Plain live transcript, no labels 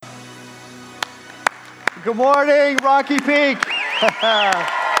Good morning, Rocky Peak.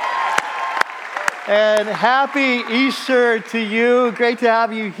 And happy Easter to you. Great to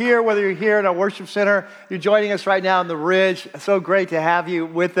have you here, whether you're here in our worship center, you're joining us right now on the Ridge. So great to have you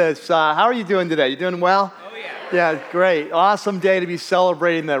with us. How are you doing today? You doing well? Oh, yeah. Yeah, great. Awesome day to be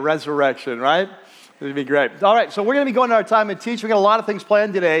celebrating the resurrection, right? It'd be great. All right, so we're going to be going to our time of teaching. We've got a lot of things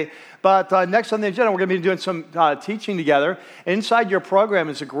planned today, but next on the agenda, we're going to be doing some teaching together. Inside your program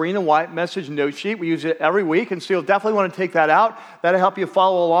is a green and white message note sheet. We use it every week, and so you'll definitely want to take that out. That'll help you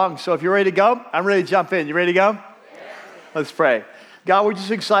follow along. So if you're ready to go, I'm ready to jump in. You ready to go? Yeah. Let's pray. God, we're just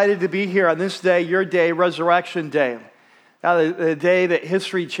excited to be here on this day, your day, Resurrection Day. Now, the day that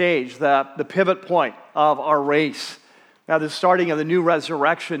history changed, the pivot point of our race. Now, the starting of the new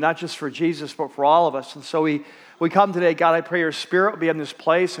resurrection, not just for Jesus, but for all of us. And so we come today, God, I pray your spirit will be in this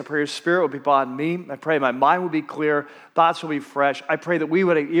place. I pray your spirit will be upon me. I pray my mind will be clear, thoughts will be fresh. I pray that we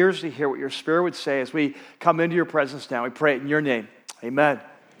would have ears to hear what your spirit would say as we come into your presence now. We pray it in your name. Amen.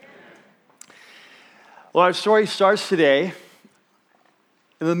 Well, our story starts today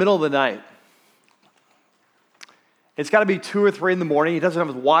in the middle of the night. It's got to be 2 or 3 in the morning. He doesn't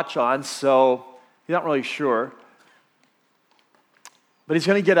have his watch on, so he's not really sure. But he's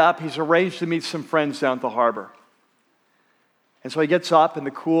going to get up. He's arranged to meet some friends down at the harbor. And so he gets up in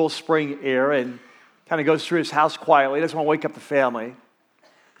the cool spring air and kind of goes through his house quietly. He doesn't want to wake up the family.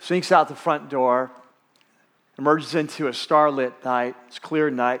 Sneaks out the front door. Emerges into a starlit night. It's clear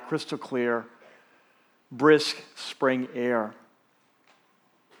night, crystal clear. Brisk spring air.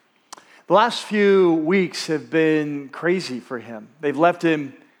 The last few weeks have been crazy for him. They've left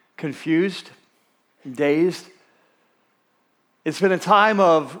him confused, dazed. It's been a time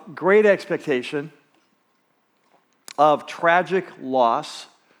of great expectation, of tragic loss.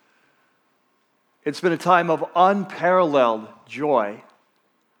 It's been a time of unparalleled joy,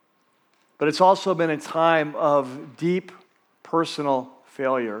 but it's also been a time of deep personal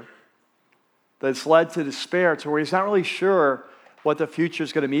failure that's led to despair, to where he's not really sure what the future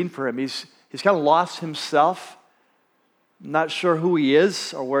is going to mean for him. He's kind of lost himself, not sure who he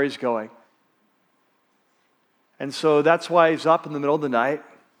is or where he's going. And so that's why he's up in the middle of the night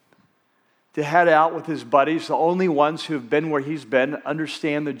to head out with his buddies, the only ones who have been where he's been,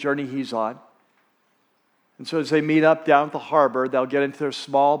 understand the journey he's on. And so as they meet up down at the harbor, they'll get into their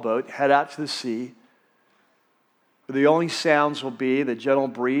small boat, head out to the sea, where the only sounds will be the gentle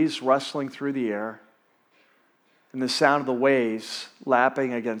breeze rustling through the air and the sound of the waves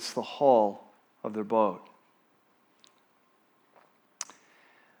lapping against the hull of their boat.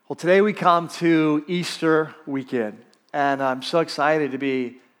 Well, today we come to Easter weekend, and I'm so excited to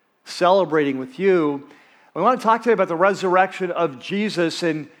be celebrating with you. We want to talk today about the resurrection of Jesus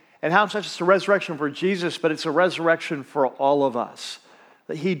and how it's not just a resurrection for Jesus, but it's a resurrection for all of us.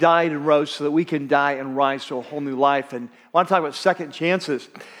 That he died and rose so that we can die and rise to a whole new life. And I want to talk about second chances.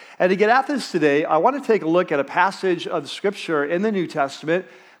 And to get at this today, I want to take a look at a passage of Scripture in the New Testament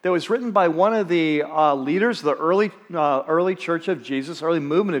that was written by one of the leaders of the early church of Jesus, early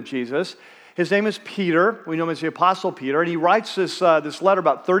movement of Jesus. His name is Peter. We know him as the Apostle Peter. And he writes this letter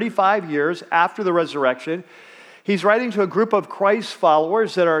about 35 years after the resurrection. He's writing to a group of Christ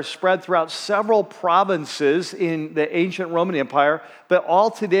followers that are spread throughout several provinces in the ancient Roman Empire, but all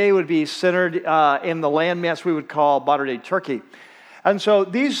today would be centered in the landmass we would call modern-day Turkey. And so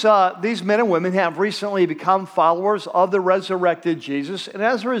these men and women have recently become followers of the resurrected Jesus, and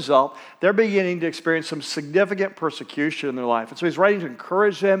as a result, they're beginning to experience some significant persecution in their life. And so he's writing to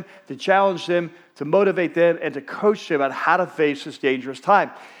encourage them, to challenge them, to motivate them, and to coach them on how to face this dangerous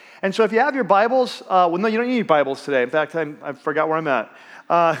time. And so if you have your Bibles, well, no, you don't need Bibles today. In fact, I forgot where I'm at.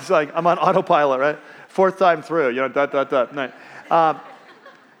 It's like I'm on autopilot, right? 4th time through, Right.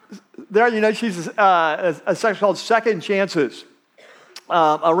 There, she's a section called Second Chances.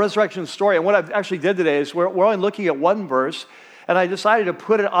 A resurrection story. And what I actually did today is we're only looking at one verse, and I decided to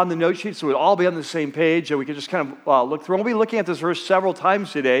put it on the note sheet so we'd all be on the same page and we could just kind of look through. We'll be looking at this verse several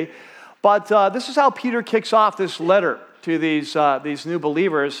times today, but this is how Peter kicks off this letter to these new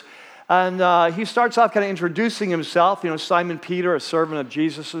believers. And he starts off kind of introducing himself, Simon Peter, a servant of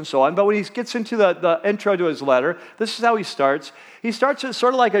Jesus and so on. But when he gets into the intro to his letter, this is how he starts. He starts it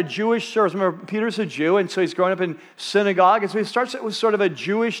sort of like a Jewish service. Remember, Peter's a Jew, and so he's growing up in synagogue. And so he starts it with sort of a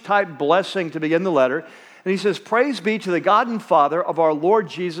Jewish-type blessing to begin the letter. And he says, "Praise be to the God and Father of our Lord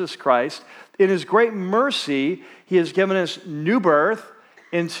Jesus Christ. In his great mercy, he has given us new birth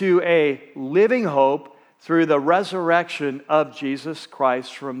into a living hope through the resurrection of Jesus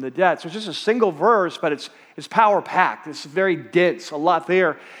Christ from the dead." So it's just a single verse, but it's power-packed. It's very dense, a lot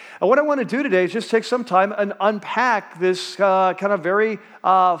there. And what I want to do today is just take some time and unpack this kind of very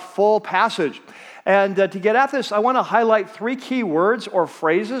full passage. And to get at this, I want to highlight 3 key words or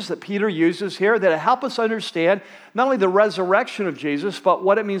phrases that Peter uses here that help us understand not only the resurrection of Jesus, but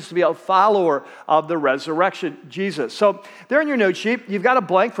what it means to be a follower of the resurrection Jesus. So there in your note sheet, you've got a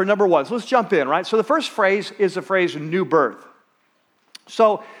blank for number 1. So let's jump in, right? So the first phrase is the phrase new birth.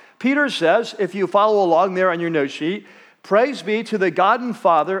 So Peter says, if you follow along there on your note sheet, praise be to the God and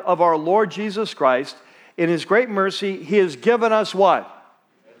Father of our Lord Jesus Christ. In his great mercy, he has given us what?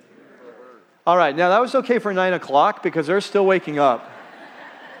 All right, now that was okay for 9 o'clock because they're still waking up.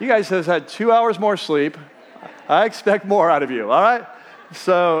 You guys have had 2 hours more sleep. I expect more out of you, all right?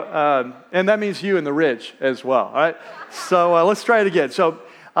 So, and that means you and the rich as well, all right? So let's try it again. So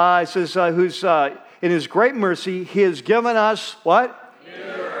it says, who's in his great mercy, he has given us what? New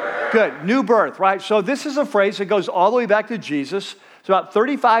birth. Good, new birth, right? So this is a phrase that goes all the way back to Jesus. It's about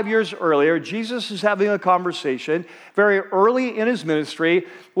 35 years earlier. Jesus is having a conversation very early in his ministry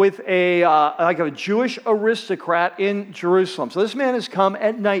with a Jewish aristocrat in Jerusalem. So this man has come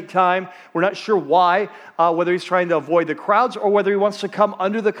at nighttime. We're not sure why, whether he's trying to avoid the crowds or whether he wants to come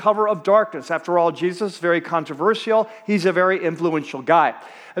under the cover of darkness. After all, Jesus is very controversial. He's a very influential guy.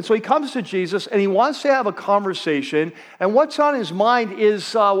 And so he comes to Jesus and he wants to have a conversation. And what's on his mind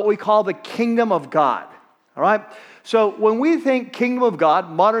is what we call the kingdom of God. All right? So when we think kingdom of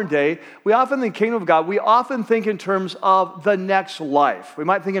God, modern day, we often think kingdom of God, we often think in terms of the next life. We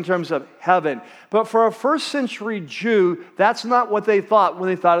might think in terms of heaven. But for a first century Jew, that's not what they thought when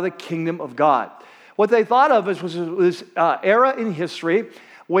they thought of the kingdom of God. What they thought of was this era in history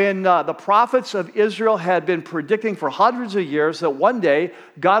when the prophets of Israel had been predicting for hundreds of years that one day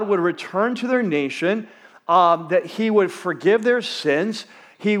God would return to their nation, that he would forgive their sins,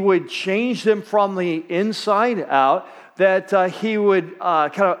 he would change them from the inside out, that he would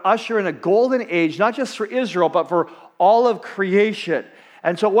kind of usher in a golden age, not just for Israel, but for all of creation.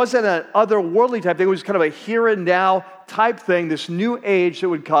 And so it wasn't an otherworldly type thing. It was kind of a here and now type thing, this new age that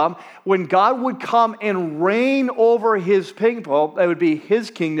would come, when God would come and reign over his people. That would be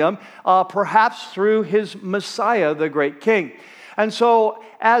his kingdom, perhaps through his Messiah, the great king. And so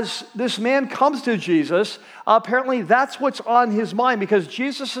as this man comes to Jesus, apparently that's what's on his mind because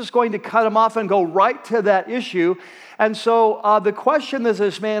Jesus is going to cut him off and go right to that issue. And so the question that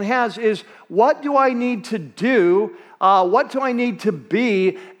this man has is, what do I need to do? What do I need to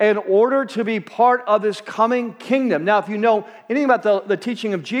be in order to be part of this coming kingdom? Now, if you know anything about the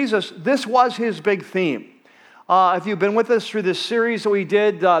teaching of Jesus, this was his big theme. If you've been with us through this series that we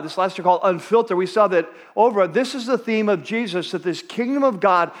did, this last year called Unfiltered, we saw that this is the theme of Jesus, that this kingdom of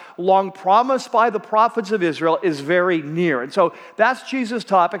God, long promised by the prophets of Israel, is very near. And so that's Jesus'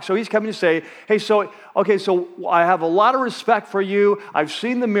 topic. So he's coming to say, hey, so I have a lot of respect for you. I've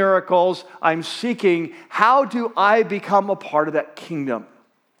seen the miracles. I'm seeking, how do I become a part of that kingdom?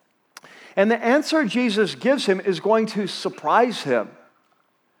 And the answer Jesus gives him is going to surprise him.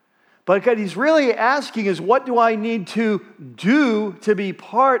 But what he's really asking is, what do I need to do to be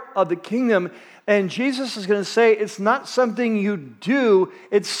part of the kingdom? And Jesus is going to say, it's not something you do,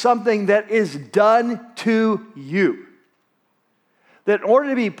 it's something that is done to you. That in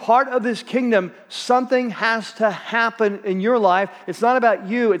order to be part of this kingdom, something has to happen in your life. It's not about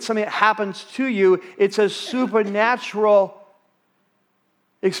you, it's something that happens to you. It's a supernatural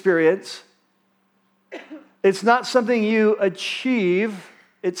experience. It's not something you achieve.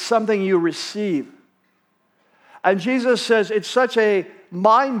 It's something you receive. And Jesus says it's such a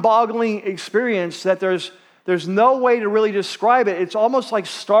mind-boggling experience that there's no way to really describe it. It's almost like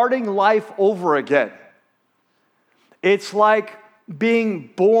starting life over again. It's like being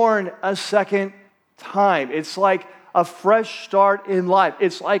born a second time. It's like a fresh start in life.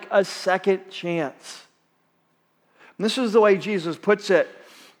 It's like a second chance. And this is the way Jesus puts it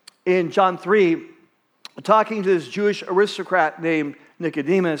in John 3, talking to this Jewish aristocrat named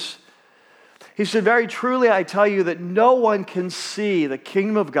Nicodemus. He said, very truly I tell you that no one can see the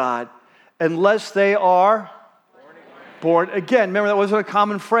kingdom of God unless they are born again. Remember, that wasn't a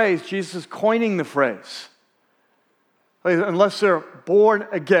common phrase. Jesus is coining the phrase. Unless they're born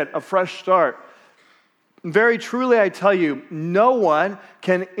again, a fresh start. Very truly I tell you, no one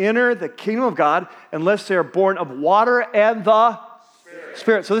can enter the kingdom of God unless they are born of water and the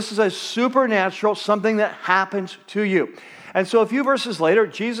Spirit. So this is a supernatural, something that happens to you. And so a few verses later,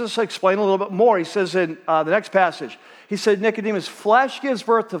 Jesus explained a little bit more. He says in the next passage, he said, Nicodemus, flesh gives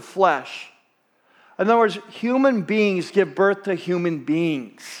birth to flesh. In other words, human beings give birth to human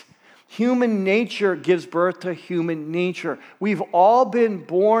beings. Human nature gives birth to human nature. We've all been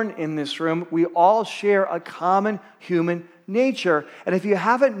born in this room. We all share a common human nature. And if you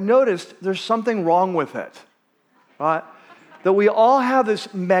haven't noticed, there's something wrong with it, right? That we all have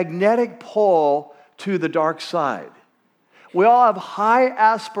this magnetic pull to the dark side. We all have high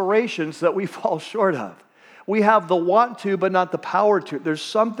aspirations that we fall short of. We have the want to, but not the power to. There's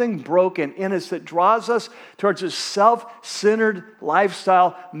something broken in us that draws us towards a self-centered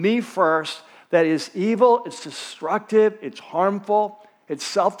lifestyle, me first, that is evil, it's destructive, it's harmful, it's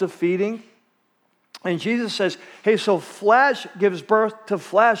self-defeating. And Jesus says, hey, so flesh gives birth to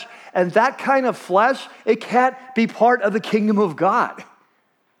flesh, and that kind of flesh, it can't be part of the kingdom of God.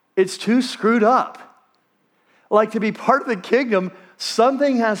 It's too screwed up. Like, to be part of the kingdom,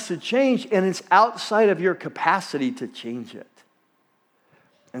 something has to change, and it's outside of your capacity to change it.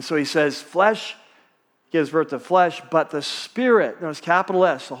 And so he says, flesh gives birth to flesh, but the Spirit, notice capital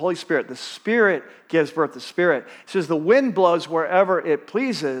S, the Holy Spirit, the Spirit gives birth to spirit. He says the wind blows wherever it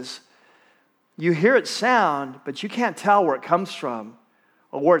pleases. You hear it sound, but you can't tell where it comes from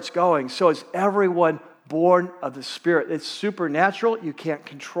or where it's going. So is everyone born of the Spirit. It's supernatural. You can't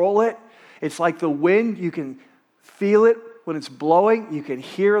control it. It's like the wind. You can feel it when it's blowing. You can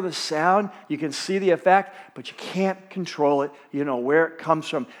hear the sound. You can see the effect, but you can't control it. You know where it comes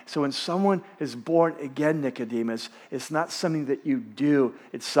from. So when someone is born again, Nicodemus, it's not something that you do.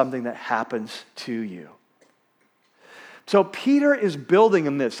 It's something that happens to you. So Peter is building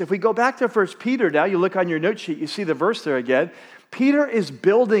on this. If we go back to 1 Peter now, you look on your note sheet, you see the verse there again. Peter is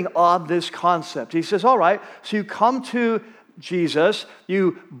building on this concept. He says, all right, so you come to Jesus,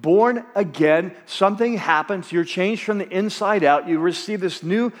 you born again, something happens, you're changed from the inside out, you receive this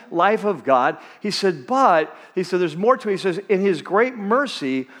new life of God. He said, there's more to it. He says, in his great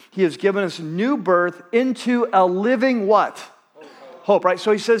mercy, he has given us new birth into a living what? Hope, right?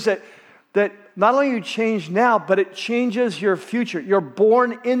 So he says that not only you change now, but it changes your future. You're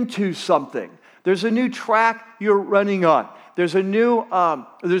born into something. There's a new track you're running on. There's a new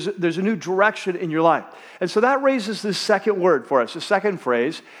direction in your life. And so that raises the second word for us, the second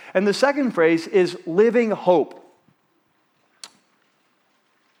phrase. And the second phrase is living hope.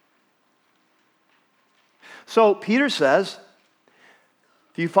 So Peter says,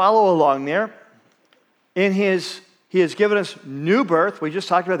 if you follow along there, he has given us new birth, we just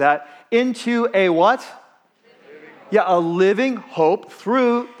talked about that, into a what? A living hope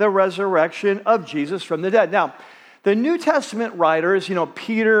through the resurrection of Jesus from the dead. Now, the New Testament writers,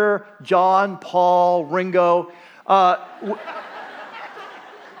 Peter, John, Paul, Ringo, the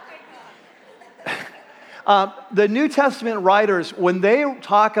New Testament writers, when they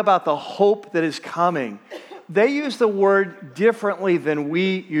talk about the hope that is coming, they use the word differently than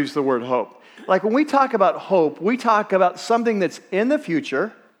we use the word hope. Like when we talk about hope, we talk about something that's in the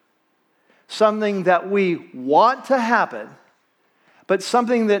future, something that we want to happen, but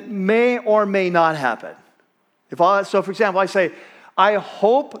something that may or may not happen. So, for example, I say, I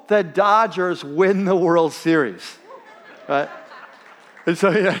hope the Dodgers win the World Series, right? And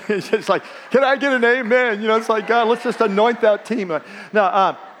so it's just like, can I get an amen? It's like, God, let's just anoint that team.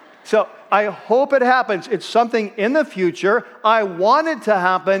 So I hope it happens. It's something in the future. I want it to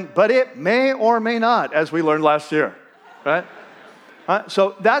happen, but it may or may not, as we learned last year, right?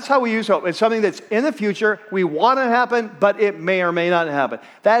 So that's how we use hope. It's something that's in the future. We want it to happen, but it may or may not happen.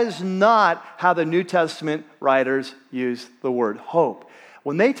 That is not how the New Testament writers use the word hope.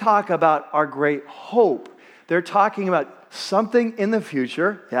 When they talk about our great hope, they're talking about something in the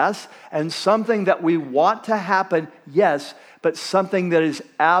future, yes, and something that we want to happen, yes, but something that is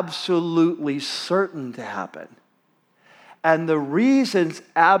absolutely certain to happen. And the reason it's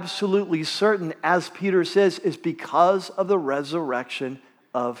absolutely certain, as Peter says, is because of the resurrection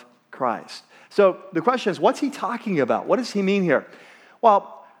of Christ. So the question is, what's he talking about? What does he mean here?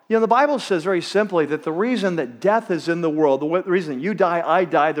 Well, the Bible says very simply that the reason that death is in the world, the reason you die, I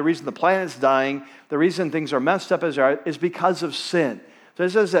die, the reason the planet's dying, the reason things are messed up as they are, is because of sin. So it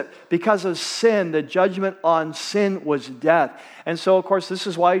says that because of sin, the judgment on sin was death. And so, of course, this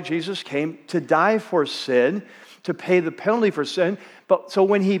is why Jesus came to die for sin, to pay the penalty for sin. But so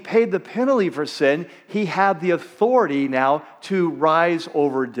when he paid the penalty for sin, he had the authority now to rise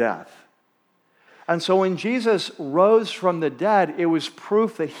over death. And so when Jesus rose from the dead, it was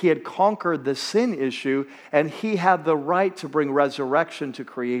proof that he had conquered the sin issue and he had the right to bring resurrection to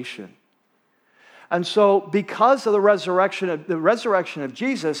creation. And so because of the resurrection of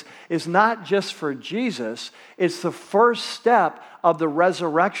Jesus is not just for Jesus, it's the first step of the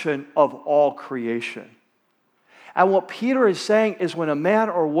resurrection of all creation. And what Peter is saying is when a man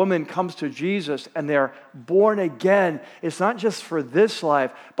or woman comes to Jesus and they're born again, it's not just for this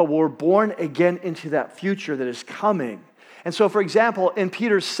life, but we're born again into that future that is coming. And so, for example, in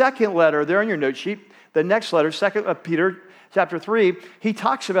Peter's second letter, there on your note sheet, the next letter, 2 Peter, chapter 3, he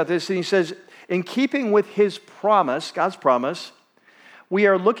talks about this and he says, in keeping with his promise, God's promise, we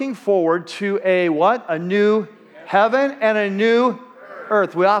are looking forward to a what? A new heaven and a new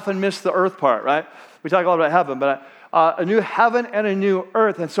earth. We often miss the earth part, right? We talk a lot about heaven, but a new heaven and a new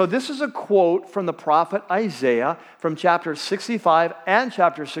earth. And so this is a quote from the prophet Isaiah from chapter 65 and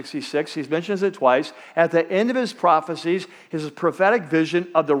chapter 66. He mentions it twice. At the end of his prophecies, his prophetic vision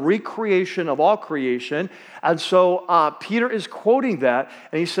of the recreation of all creation. And so Peter is quoting that,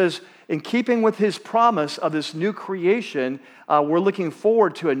 and he says, in keeping with his promise of this new creation, we're looking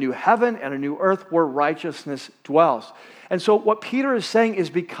forward to a new heaven and a new earth where righteousness dwells. And so what Peter is saying is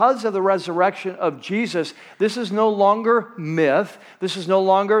because of the resurrection of Jesus, this is no longer myth. This is no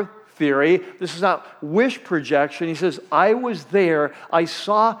longer theory. This is not wish projection. He says, I was there. I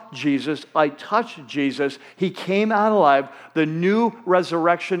saw Jesus. I touched Jesus. He came out alive. The new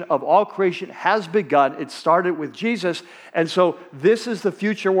resurrection of all creation has begun. It started with Jesus. And so this is the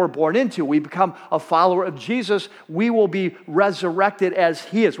future we're born into. We become a follower of Jesus. We will be resurrected as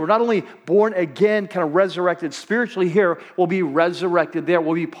he is. We're not only born again, kind of resurrected spiritually here, we'll be resurrected there.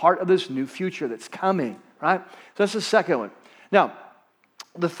 We'll be part of this new future that's coming, right? So that's the second one. Now,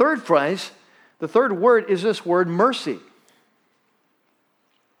 the third phrase, the third word is this word mercy.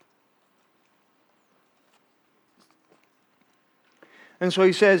 And so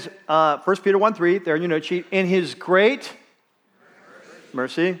he says, 1 Peter 1:3, there in your note sheet, in his great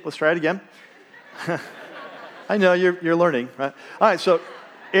mercy. Let's try it again. I know you're learning, right? All right, so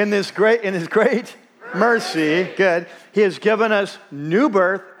in his great mercy, good, he has given us new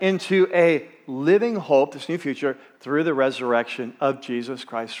birth into a living hope, this new future, through the resurrection of Jesus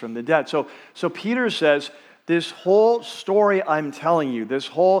Christ from the dead. So Peter says, this whole story I'm telling you, this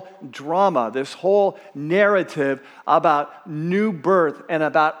whole drama, this whole narrative about new birth and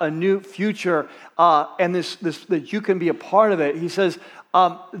about a new future, and this that you can be a part of it, he says,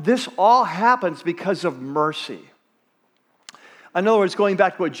 this all happens because of mercy. In other words, going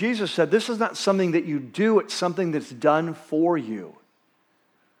back to what Jesus said, this is not something that you do, it's something that's done for you.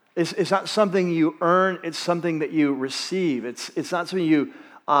 It's not something you earn, it's something that you receive. It's not something you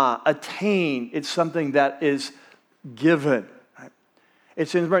attain, it's something that is given.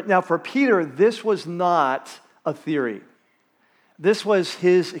 Right? Now for Peter, this was not a theory. This was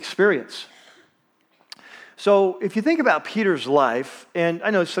his experience. So if you think about Peter's life, and I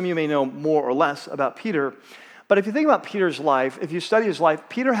know some of you may know more or less about Peter, but if you think about Peter's life, if you study his life,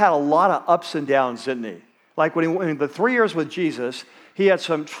 Peter had a lot of ups and downs, didn't he? Like when the 3 years with Jesus, he had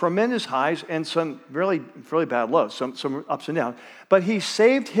some tremendous highs and some really, really bad lows, some ups and downs. But he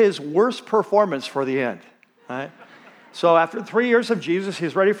saved his worst performance for the end, right? So after 3 years of Jesus,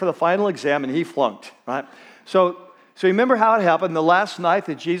 he's ready for the final exam, and he flunked, right? So remember how it happened. The last night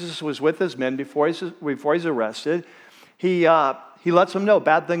that Jesus was with his men before he's arrested, he lets them know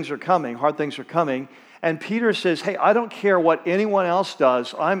bad things are coming, hard things are coming. And Peter says, hey, I don't care what anyone else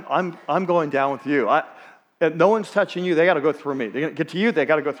does. I'm going down with you. No one's touching you. They got to go through me. They get to you. They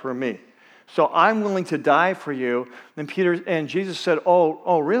got to go through me. So I'm willing to die for you. And Jesus said,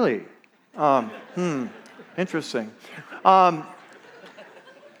 "Oh, really? Interesting.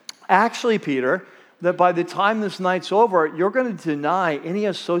 Actually, Peter, that by the time this night's over, you're going to deny any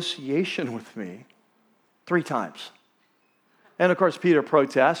association with me 3 times." And of course, Peter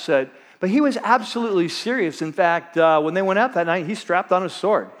protests, but he was absolutely serious. In fact, when they went out that night, he strapped on his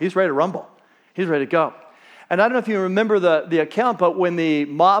sword. He's ready to rumble. He's ready to go. And I don't know if you remember the account, but when the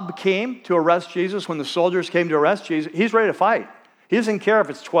mob came to arrest Jesus, when the soldiers came to arrest Jesus, he's ready to fight. He doesn't care if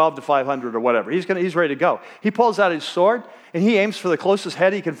it's 12 to 500 or whatever. He's ready to go. He pulls out his sword, and he aims for the closest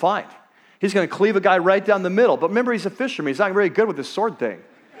head he can find. He's going to cleave a guy right down the middle. But remember, he's a fisherman. He's not very good with his sword thing.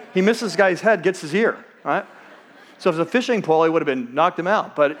 He misses the guy's head, gets his ear, right? So if it was a fishing pole, he would have knocked him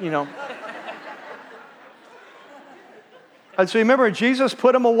out. But, And so you remember, Jesus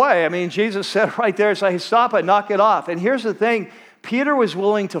put him away. I mean, Jesus said right there, "Say, stop it, knock it off." And here's the thing. Peter was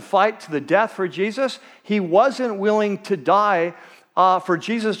willing to fight to the death for Jesus. He wasn't willing to die for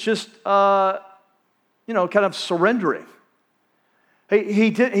Jesus just, kind of surrendering.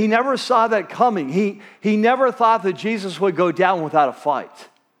 He never saw that coming. He never thought that Jesus would go down without a fight.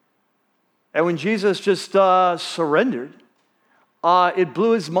 And when Jesus just surrendered, it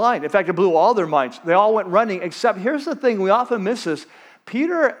blew his mind. In fact, it blew all their minds. They all went running, except here's the thing we often miss this.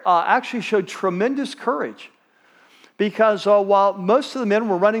 Peter actually showed tremendous courage because while most of the men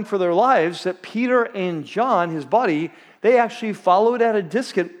were running for their lives, that Peter and John, his buddy, they actually followed at a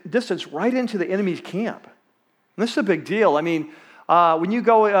distance right into the enemy's camp. And this is a big deal. I mean, when you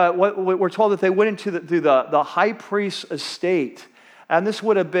go, we're told that they went into the high priest's estate. And this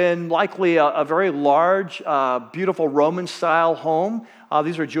would have been likely a very large, beautiful Roman-style home.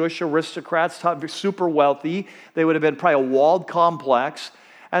 These are Jewish aristocrats, super wealthy. They would have been probably a walled complex.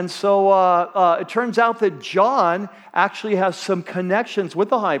 And so it turns out that John actually has some connections with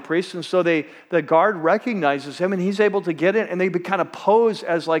the high priest, and so the guard recognizes him, and he's able to get in, and they kind of pose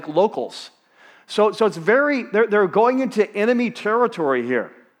as like locals. So it's they're going into enemy territory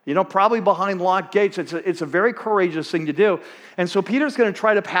here. Probably behind locked gates. It's a very courageous thing to do. And so Peter's going to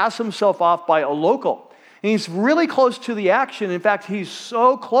try to pass himself off by a local. And he's really close to the action. In fact, he's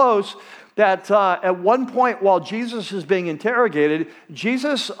so close that at one point while Jesus is being interrogated,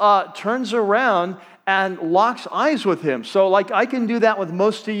 Jesus turns around and locks eyes with him. So like I can do that with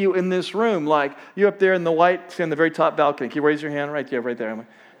most of you in this room. Like you up there in the white, on the very top balcony. Can you raise your hand right there, right there?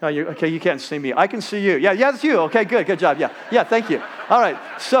 No, okay, you can't see me. I can see you. Yeah, it's you. Okay, good job. Yeah, thank you. All right,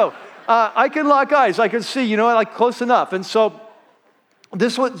 so I can lock eyes. I can see, like close enough. And so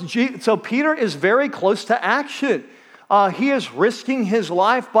so Peter is very close to action. He is risking his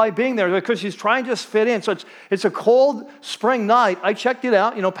life by being there because he's trying to just fit in. So it's a cold spring night. I checked it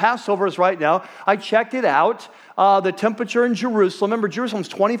out. Passover is right now. I checked it out. The temperature in Jerusalem. Remember, Jerusalem's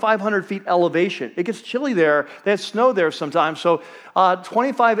 2,500 feet elevation. It gets chilly there. They have snow there sometimes. So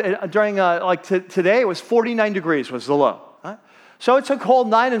 25 during today it was 49 degrees was the low. Right? So it's a cold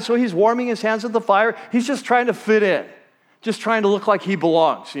night, and so he's warming his hands at the fire. He's just trying to fit in, just trying to look like he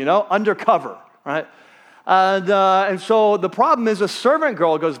belongs. Undercover, right? And so the problem is a servant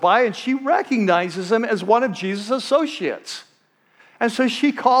girl goes by and she recognizes him as one of Jesus' associates. And so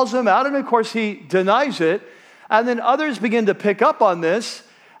she calls him out, and of course he denies it. And then others begin to pick up on this.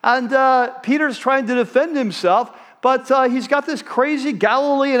 And Peter's trying to defend himself, but he's got this crazy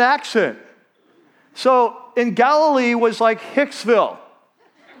Galilean accent. So in Galilee was like Hicksville,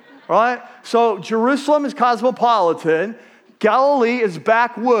 right? So Jerusalem is cosmopolitan. Galilee is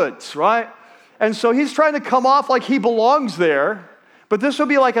backwoods, right? And so he's trying to come off like he belongs there. But this would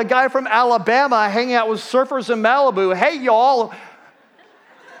be like a guy from Alabama hanging out with surfers in Malibu. Hey, y'all.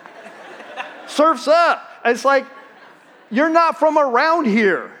 Surf's up. It's like, you're not from around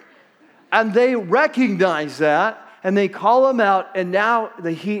here. And they recognize that, and they call him out, and now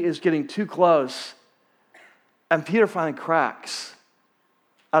the heat is getting too close. And Peter finally cracks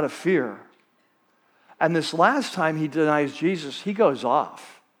out of fear. And this last time he denies Jesus, he goes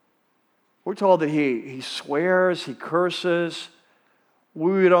off. We're told that he swears, he curses.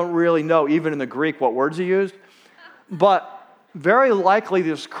 We don't really know, even in the Greek, what words he used. But very likely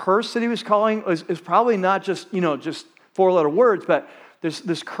this curse that he was calling is probably not just four-letter words, but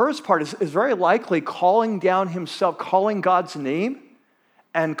this curse part is very likely calling down himself, calling God's name,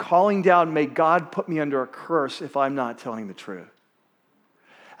 and calling down, may God put me under a curse if I'm not telling the truth.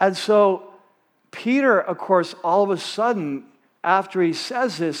 And so Peter, of course, all of a sudden, after he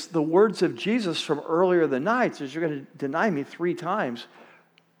says this, the words of Jesus from earlier the night says, you're going to deny me 3 times.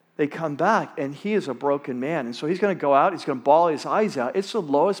 They come back, and he is a broken man. And so he's going to go out, he's going to bawl his eyes out. It's the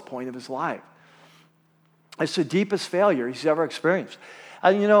lowest point of his life. It's the deepest failure he's ever experienced.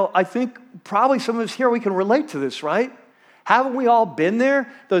 And I think probably some of us here, we can relate to this, right? Haven't we all been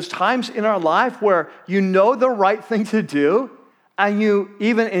there? Those times in our life where you know the right thing to do, and you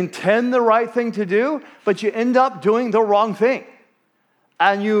even intend the right thing to do, but you end up doing the wrong thing.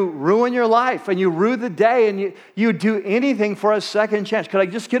 And you ruin your life, and you rue the day, and you do anything for a second chance. Could I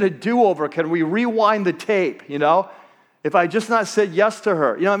just get a do-over? Can we rewind the tape, If I just not said yes to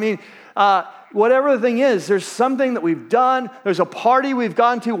her. Whatever the thing is, there's something that we've done. There's a party we've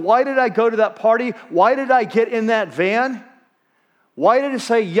gone to. Why did I go to that party? Why did I get in that van? Why did I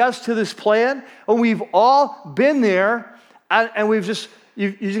say yes to this plan? And we've all been there, and we've just...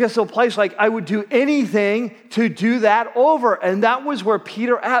 You just get to a place like, I would do anything to do that over. And that was where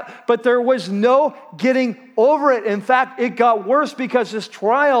Peter at. But there was no getting over it. In fact, it got worse because this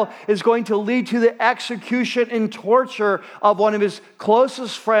trial is going to lead to the execution and torture of one of his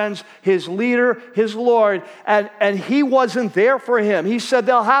closest friends, his leader, his Lord. And he wasn't there for him. He said,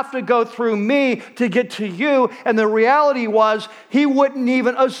 they'll have to go through me to get to you. And the reality was, he wouldn't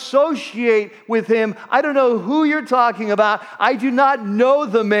even associate with him. I don't know who you're talking about. I do not know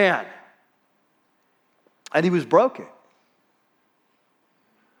the man. And he was broken.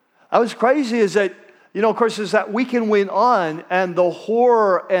 I was crazy is that, of course, is that weekend went on, and the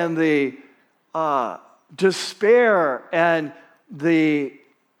horror and the despair and the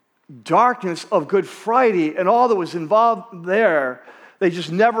darkness of Good Friday and all that was involved there, they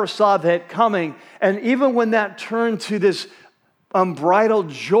just never saw that coming. And even when that turned to this unbridled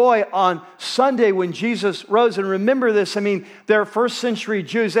joy on Sunday when Jesus rose. And remember this, they're first century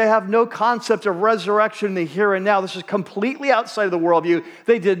Jews. They have no concept of resurrection in the here and now. This is completely outside of the worldview.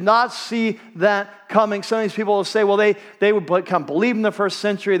 They did not see that coming. Some of these people will say, well, they would believe in the first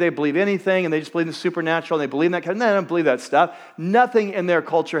century. They believe anything, and they just believe in the supernatural, and they believe in that kind of, no, they don't believe that stuff. Nothing in their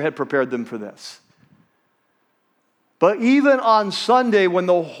culture had prepared them for this. But even on Sunday, when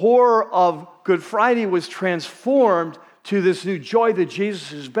the horror of Good Friday was transformed to this new joy that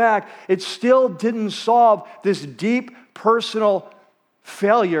Jesus is back, it still didn't solve this deep personal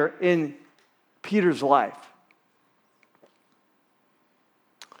failure in Peter's life.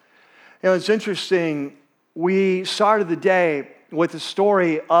 It's interesting. We started the day with the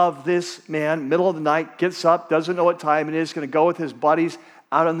story of this man, middle of the night, gets up, doesn't know what time it is, going to go with his buddies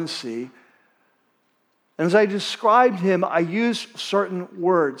out on the sea. And as I described him, I used certain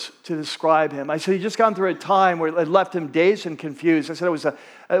words to describe him. I said he'd just gone through a time where it had left him dazed and confused. I said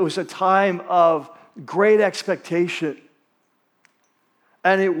it was a time of great expectation.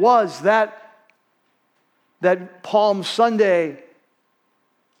 And it was that Palm Sunday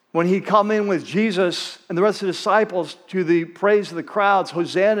when he'd come in with Jesus and the rest of the disciples to the praise of the crowds,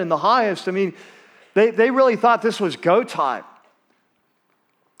 Hosanna in the highest. They really thought this was go time.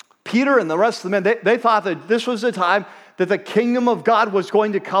 Peter and the rest of the men, they thought that this was the time that the kingdom of God was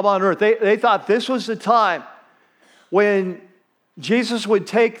going to come on earth. They thought this was the time when Jesus would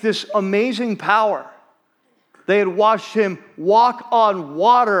take this amazing power. They had watched him walk on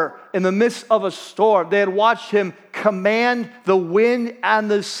water in the midst of a storm. They had watched him command the wind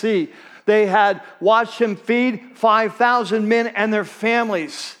and the sea. They had watched him feed 5,000 men and their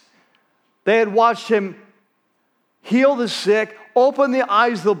families. They had watched him heal the sick, open the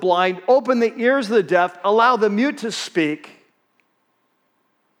eyes of the blind, open the ears of the deaf, allow the mute to speak.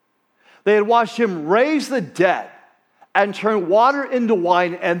 They had watched him raise the dead and turn water into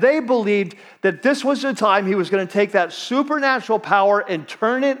wine, and they believed that this was the time he was going to take that supernatural power and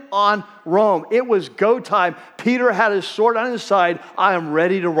turn it on Rome. It was go time. Peter had his sword on his side. I am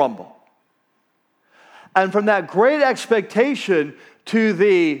ready to rumble. And from that great expectation to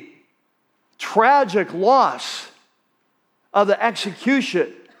the tragic loss of the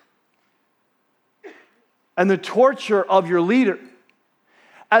execution and the torture of your leader,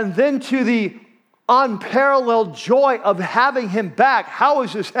 and then to the unparalleled joy of having him back. How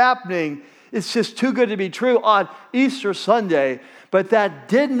is this happening? It's just too good to be true on Easter Sunday. But that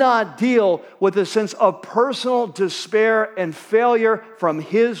did not deal with a sense of personal despair and failure from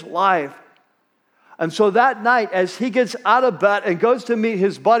his life. And so that night, as he gets out of bed and goes to meet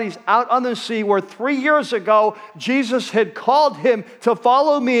his buddies out on the sea, where 3 years ago, Jesus had called him to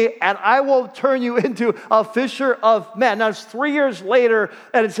follow me, and I will turn you into a fisher of men. Now, it's 3 years later,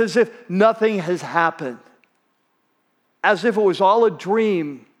 and it's as if nothing has happened. As if it was all a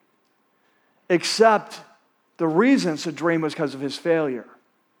dream, except the reason it's a dream was because of his failure.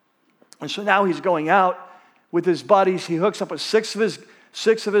 And so now he's going out with his buddies. He hooks up with six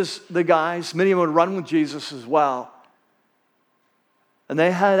of the guys. Many of them would run with Jesus as well. And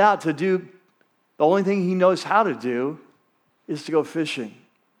they head out to do the only thing he knows how to do is to go fishing.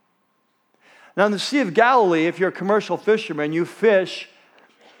 Now in the Sea of Galilee, if you're a commercial fisherman, you fish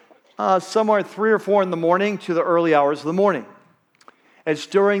somewhere at 3 or 4 in the morning to the early hours of the morning. It's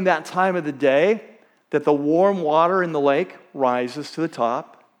during that time of the day that the warm water in the lake rises to the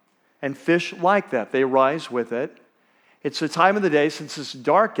top, and fish like that. They rise with it. It's the time of the day, since it's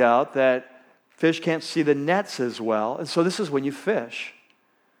dark out, that fish can't see the nets as well. And so this is when you fish.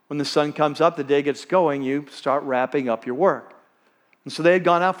 When the sun comes up, the day gets going, you start wrapping up your work. And so they had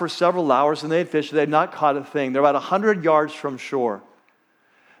gone out for several hours, and they had fished. They had not caught a thing. They're about 100 yards from shore.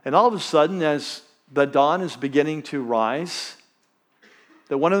 And all of a sudden, as the dawn is beginning to rise,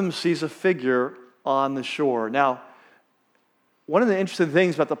 that one of them sees a figure on the shore. Now, one of the interesting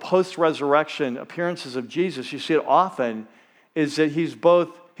things about the post-resurrection appearances of Jesus, you see it often, is that his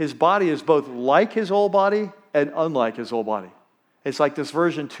body is both like his old body and unlike his old body. It's like this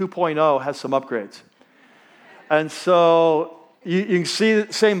version 2.0 has some upgrades. And so you can see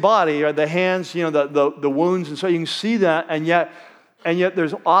the same body, or the hands, the wounds, and so you can see that, and yet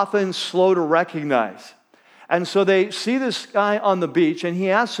there's often slow to recognize. And so they see this guy on the beach, and he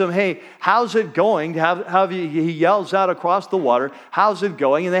asks him, hey, how's it going? He yells out across the water, how's it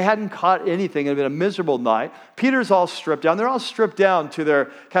going? And they hadn't caught anything. It had been a miserable night. Peter's all stripped down. They're all stripped down to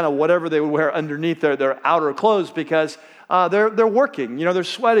their kind of whatever they would wear underneath their outer clothes, because they're working. They're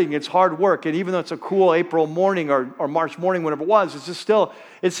sweating. It's hard work. And even though it's a cool April morning or March morning, whenever it was, it's just still,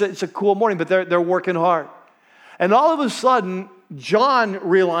 it's a cool morning, but they're working hard. And all of a sudden, John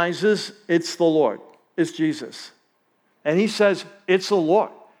realizes it's the Lord. It's Jesus. And he says, it's the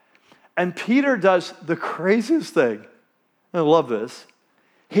Lord. And Peter does the craziest thing. I love this.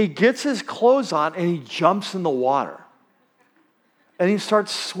 He gets his clothes on and he jumps in the water. And he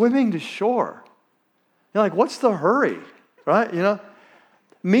starts swimming to shore. You're like, what's the hurry? Right?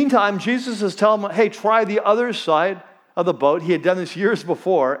 Meantime, Jesus is telling him, hey, try the other side of the boat. He had done this years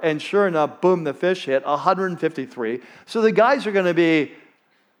before, and sure enough, boom, the fish hit 153. So the guys are going to be,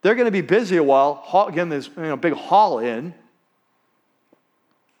 they're going to be busy a while, getting this big haul in.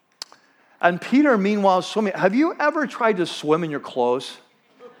 And Peter, meanwhile, is swimming. Have you ever tried to swim in your clothes?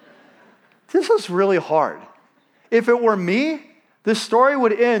 This is really hard. If it were me, this story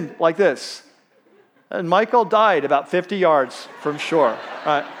would end like this. And Michael died about 50 yards from shore.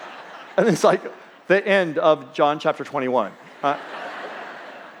 Right? And it's like the end of John chapter 21.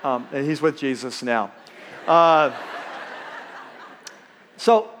 And he's with Jesus now.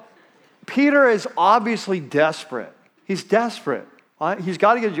 So Peter is obviously desperate. He's desperate. Right? He's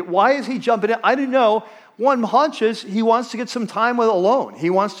got to get. Why is he jumping in? I don't know. One hunches he wants to get some time with alone. He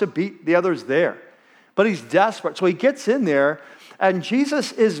wants to beat the others there. But he's desperate. So he gets in there, and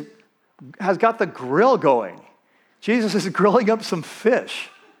Jesus has got the grill going. Jesus is grilling up some fish,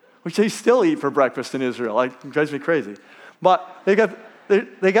 which they still eat for breakfast in Israel. Like, it drives me crazy. But he's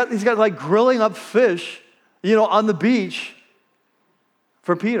got like grilling up fish, on the beach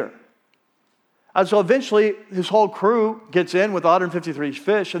for Peter. And so eventually his whole crew gets in with 153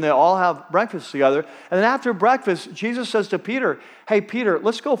 fish, and they all have breakfast together. And then after breakfast, Jesus says to Peter, hey, Peter,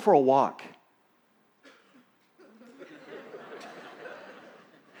 let's go for a walk.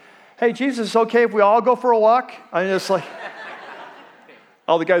 Hey, Jesus, okay if we all go for a walk? I mean, it's like,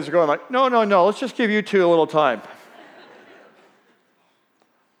 all the guys are going like, no, let's just give you two a little time.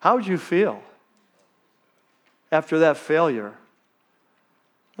 How would you feel after that failure?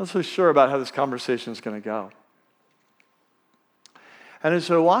 I'm not so sure about how this conversation is going to go. And as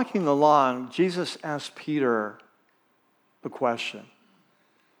they're walking along, Jesus asks Peter a question.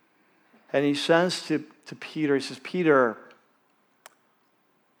 And he says to Peter, he says, Peter,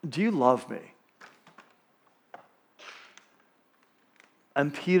 do you love me?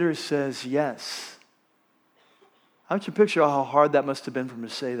 And Peter says, yes. I want you to picture how hard that must have been for him to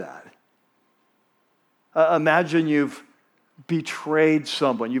say that. Imagine you've betrayed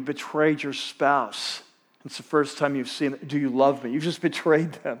someone. You've betrayed your spouse. It's the first time you've seen them. Do you love me? You've just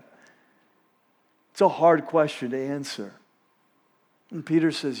betrayed them. It's a hard question to answer. And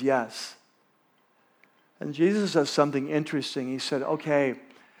Peter says, yes. And Jesus does something interesting. He said, okay,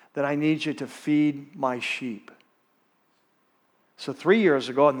 then I need you to feed my sheep. So 3 years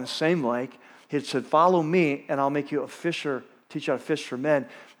ago in the same lake, he said, follow me and I'll make you a fisher, teach you how to fish for men.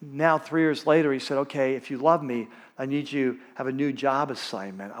 Now 3 years later, he said, okay, if you love me, I need you to have a new job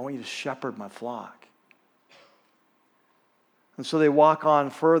assignment. I want you to shepherd my flock. And so they walk on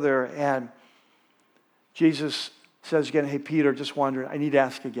further, and Jesus says again, hey, Peter, just wondering, I need to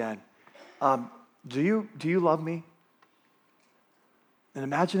ask again, do you love me? And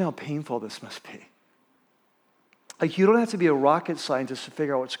imagine how painful this must be. Like, you don't have to be a rocket scientist to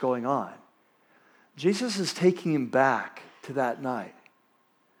figure out what's going on. Jesus is taking him back to that night.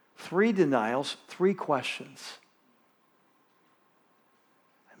 3 denials, 3 questions.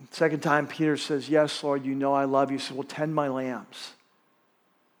 And second time, Peter says, yes, Lord, you know I love you. He says, well, tend my lambs.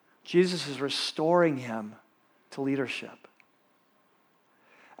 Jesus is restoring him to leadership.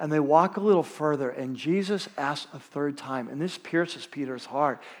 And they walk a little further, and Jesus asks a 3rd time, and this pierces Peter's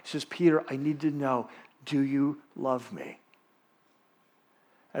heart. He says, Peter, I need to know, do you love me?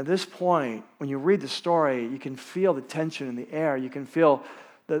 At this point, when you read the story, you can feel the tension in the air. You can feel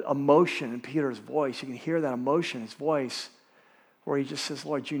the emotion in Peter's voice. You can hear that emotion in his voice where he just says,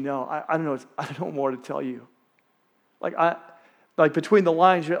 Lord, you know, I don't know more to tell you. Like between the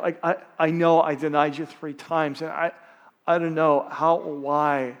lines, I know I denied you 3 times, and I don't know how or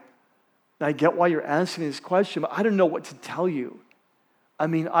why. And I get why you're asking this question, but I don't know what to tell you. I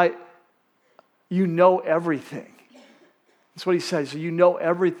mean, you know everything. That's what he says. You know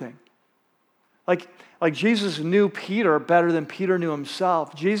everything. Like Jesus knew Peter better than Peter knew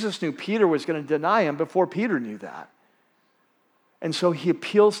himself. Jesus knew Peter was going to deny him before Peter knew that. And so he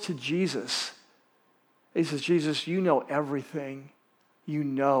appeals to Jesus. He says, Jesus, you know everything. You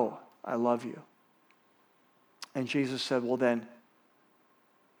know I love you. And Jesus said, well then,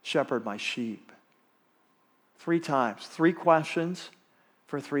 shepherd my sheep. 3 times, 3 questions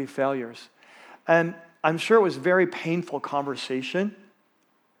for 3 failures. And I'm sure it was a very painful conversation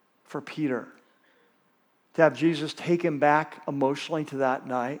for Peter to have Jesus take him back emotionally to that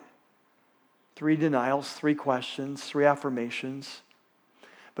night. 3 denials, 3 questions, 3 affirmations.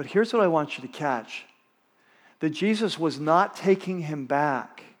 But here's what I want you to catch. that Jesus was not taking him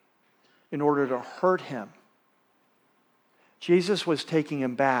back in order to hurt him. Jesus was taking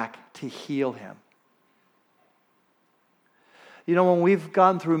him back to heal him. You know, when we've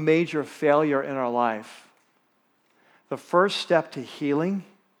gone through major failure in our life, the first step to healing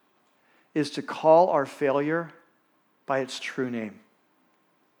is to call our failure by its true name.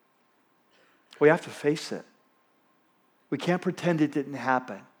 We have to face it. We can't pretend it didn't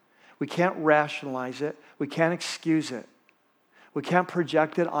happen. We can't rationalize it. We can't excuse it. We can't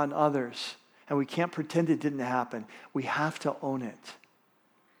project it on others. And we can't pretend it didn't happen. We have to own it.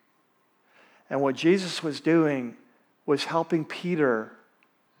 And what Jesus was doing was helping Peter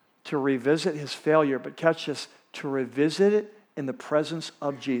to revisit his failure, but catch this, to revisit it in the presence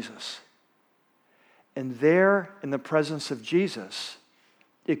of Jesus. And there, in the presence of Jesus,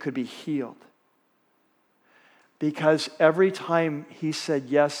 it could be healed. Because every time he said,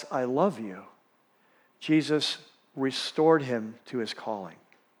 "Yes, I love you," Jesus restored him to his calling.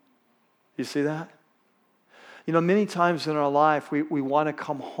 You see that? You know, many times in our life, we want to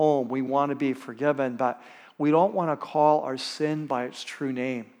come home. We want to be forgiven, but we don't want to call our sin by its true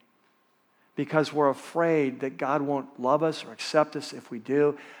name because we're afraid that God won't love us or accept us if we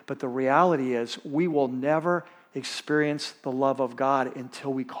do. But the reality is we will never experience the love of God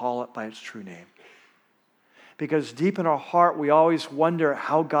until we call it by its true name. Because deep in our heart, we always wonder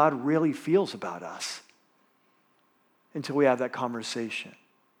how God really feels about us until we have that conversation.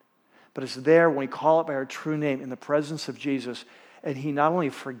 But it's there when we call it by our true name in the presence of Jesus, and he not only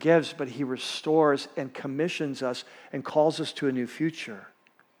forgives, but he restores and commissions us and calls us to a new future.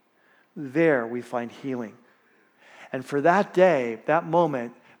 There we find healing. And for that day, that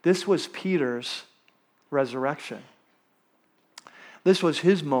moment, this was Peter's resurrection. This was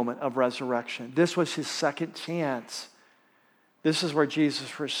his moment of resurrection. This was his second chance. This is where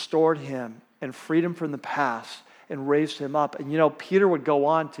Jesus restored him and freed him from the past and raised him up. And you know, Peter would go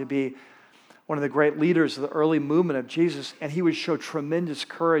on to be one of the great leaders of the early movement of Jesus, and he would show tremendous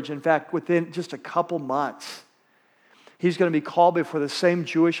courage. In fact, within just a couple months, he's going to be called before the same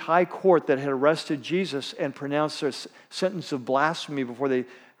Jewish high court that had arrested Jesus and pronounced their sentence of blasphemy before they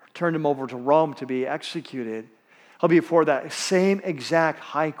turned him over to Rome to be executed. He'll be before that same exact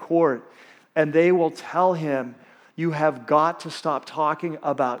high court, and they will tell him, "You have got to stop talking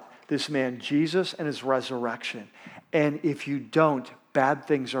about this man Jesus and his resurrection. And if you don't, bad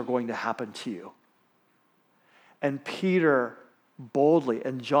things are going to happen to you." And Peter boldly,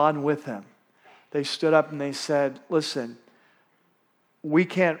 and John with him, they stood up and they said, "Listen, we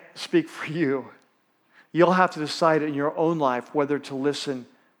can't speak for you. You'll have to decide in your own life whether to listen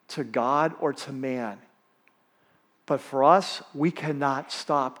to God or to man. But for us, we cannot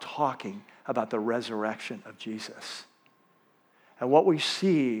stop talking about the resurrection of Jesus." And what we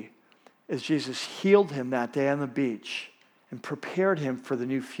see is Jesus healed him that day on the beach and prepared him for the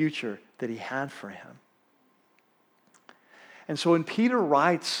new future that he had for him. And so when Peter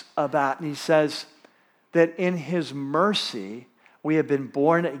writes about, and he says that in his mercy, we have been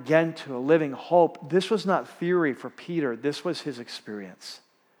born again to a living hope, this was not theory for Peter, this was his experience.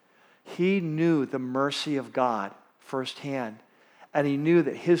 He knew the mercy of God firsthand, and he knew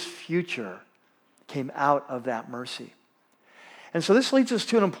that his future came out of that mercy. And so this leads us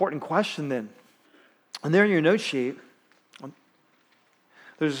to an important question then. And there in your note sheet,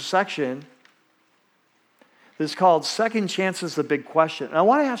 there's a section that's called Second Chances, the Big Question. And I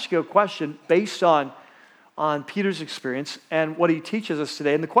want to ask you a question based on Peter's experience and what he teaches us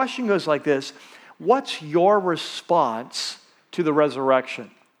today. And the question goes like this: what's your response to the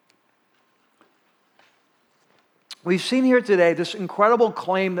resurrection? We've seen here today this incredible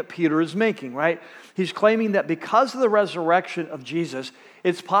claim that Peter is making, right? He's claiming that because of the resurrection of Jesus,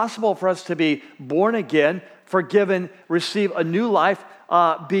 it's possible for us to be born again, forgiven, receive a new life,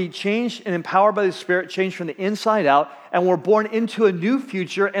 be changed and empowered by the Spirit, changed from the inside out, and we're born into a new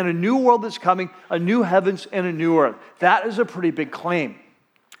future and a new world that's coming, a new heavens and a new earth. That is a pretty big claim.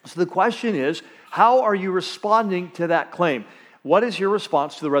 So the question is, how are you responding to that claim? What is your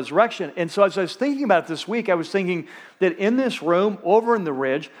response to the resurrection? And so as I was thinking about it this week, I was thinking that in this room, over in the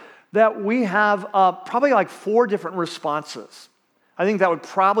Ridge, that we have probably like 4 different responses. I think that would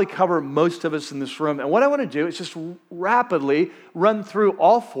probably cover most of us in this room. And what I want to do is just rapidly run through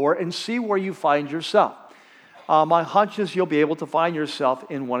all 4 and see where you find yourself. My hunch is you'll be able to find yourself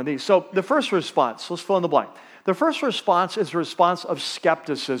in one of these. So the first response, let's fill in the blank. The first response is a response of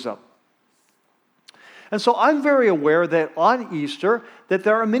skepticism. And so I'm very aware that on Easter, that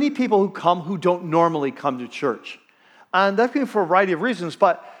there are many people who come who don't normally come to church. And that can be for a variety of reasons,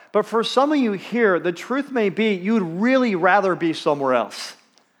 but for some of you here, the truth may be you'd really rather be somewhere else.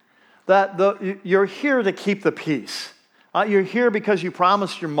 that you're here to keep the peace. You're here because you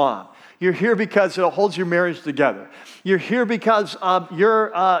promised your mom. You're here because it holds your marriage together. You're here because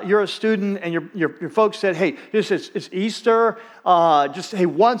you're a student and your folks said, hey, it's Easter, hey,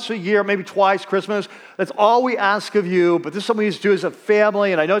 once a year, maybe twice, Christmas. That's all we ask of you, but this is something you do as a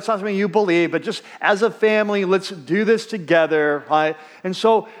family, and I know it's not something you believe, but just as a family, let's do this together, right? And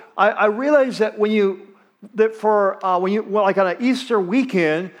so I realize that when you like on an Easter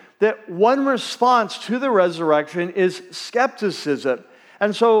weekend, that one response to the resurrection is skepticism.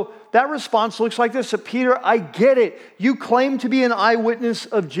 And so that response looks like this. So Peter, I get it. You claim to be an eyewitness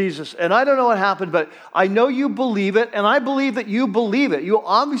of Jesus. And I don't know what happened, but I know you believe it. And I believe that you believe it. You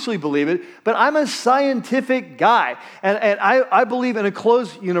obviously believe it. But I'm a scientific guy. And I believe in a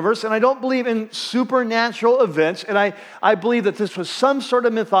closed universe. And I don't believe in supernatural events. And I believe that this was some sort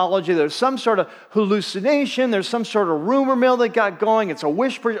of mythology. There's some sort of hallucination. There's some sort of rumor mill that got going. It's a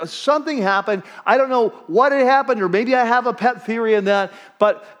whisper. Something happened. I don't know what had happened. Or maybe I have a pet theory in that.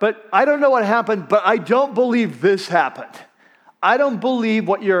 But I don't know what happened, but I don't believe this happened. I don't believe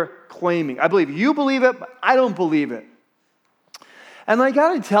what you're claiming. I believe you believe it, but I don't believe it. And I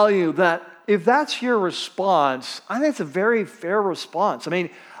got to tell you that if that's your response, I think it's a very fair response. I mean,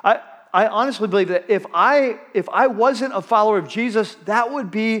 I honestly believe that if I wasn't a follower of Jesus, that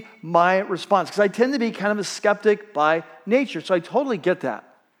would be my response, because I tend to be kind of a skeptic by nature, so I totally get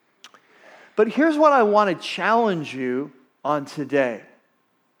that. But here's what I want to challenge you on today.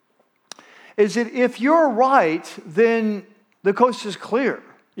 Is that if you're right, then the coast is clear.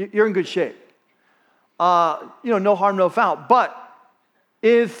 You're in good shape. No harm, no foul. But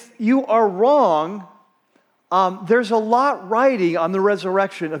if you are wrong, there's a lot riding on the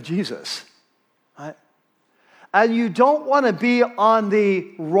resurrection of Jesus. Right? And you don't want to be on the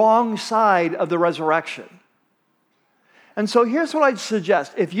wrong side of the resurrection. And so here's what I'd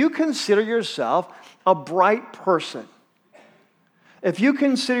suggest. If you consider yourself a bright person, if you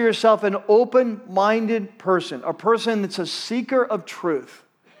consider yourself an open-minded person, a person that's a seeker of truth,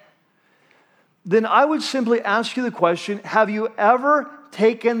 then I would simply ask you the question, have you ever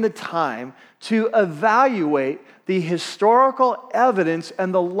taken the time to evaluate the historical evidence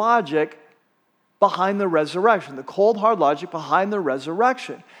and the logic behind the resurrection, the cold, hard logic behind the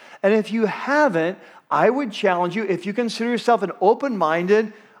resurrection? And if you haven't, I would challenge you, if you consider yourself an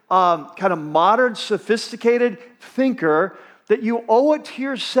open-minded, kind of modern, sophisticated thinker, that you owe it to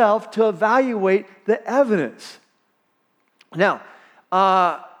yourself to evaluate the evidence. Now,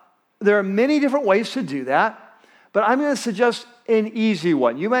 there are many different ways to do that, but I'm going to suggest an easy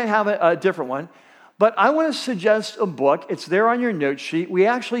one. You might have a different one, but I want to suggest a book. It's there on your note sheet. We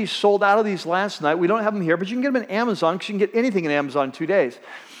actually sold out of these last night. We don't have them here, but you can get them on Amazon, because you can get anything in Amazon in 2 days.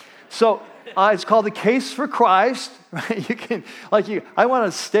 So it's called The Case for Christ. I want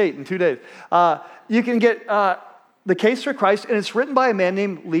a state in 2 days. You can get The Case for Christ, and it's written by a man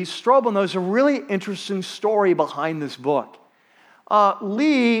named Lee Strobel. There's a really interesting story behind this book.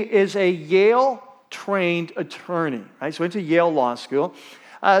 Lee is a Yale-trained attorney, right? So he went to Yale Law School.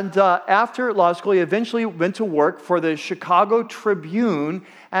 And after law school, he eventually went to work for the Chicago Tribune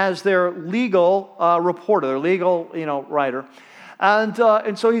as their legal reporter, their legal, writer. And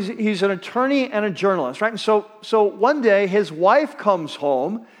so he's an attorney and a journalist, right? And so one day, his wife comes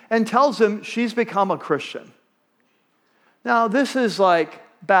home and tells him she's become a Christian. Now, this is like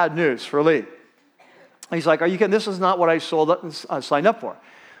bad news for Lee. He's like, are you kidding? This is not what I signed up for.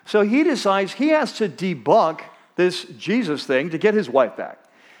 So he decides he has to debunk this Jesus thing to get his wife back.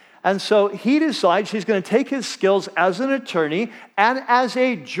 And so he decides he's going to take his skills as an attorney and as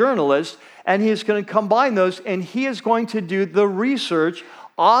a journalist, and he's going to combine those, and he is going to do the research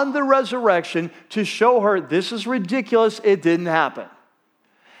on the resurrection to show her this is ridiculous, it didn't happen.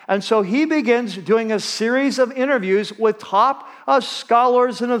 And so he begins doing a series of interviews with top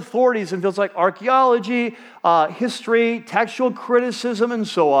scholars and authorities in fields like archaeology, history, textual criticism, and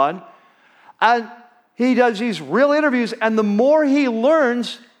so on. And he does these real interviews, and the more he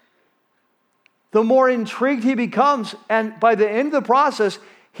learns, the more intrigued he becomes. And by the end of the process,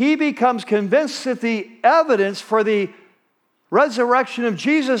 he becomes convinced that the evidence for the resurrection of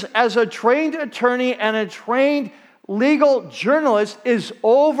Jesus as a trained attorney and a trained legal journalist is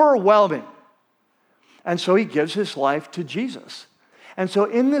overwhelming. And so he gives his life to Jesus. And so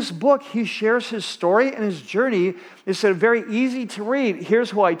in this book, he shares his story and his journey. It's very easy to read.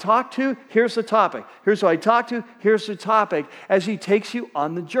 Here's who I talked to, here's the topic. Here's who I talked to, here's the topic, as he takes you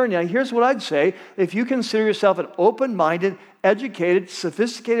on the journey. Now, here's what I'd say. If you consider yourself an open-minded, educated,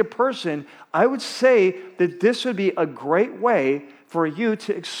 sophisticated person, I would say that this would be a great way for you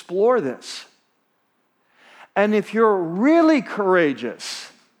to explore this. And if you're really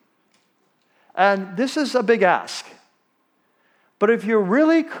courageous, And this is a big ask. But if you're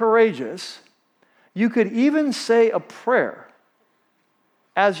really courageous, you could even say a prayer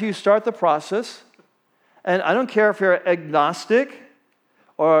as you start the process. And I don't care if you're agnostic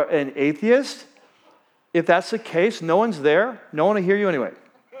or an atheist. If that's the case, no one's there. No one will hear you anyway.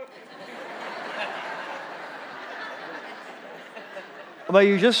 But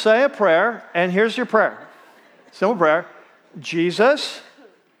you just say a prayer, and here's your prayer. Simple prayer. Jesus,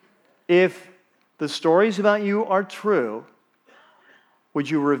 if the stories about you are true, would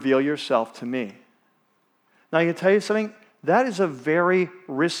you reveal yourself to me? Now, I can tell you something. That is a very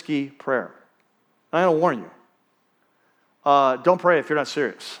risky prayer. I'm going to warn you. Don't pray if you're not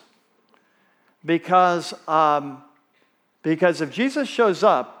serious. Because if Jesus shows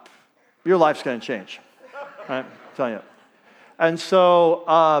up, your life's going to change. Right? I'm telling you. And so,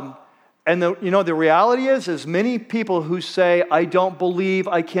 the reality is many people who say, I don't believe,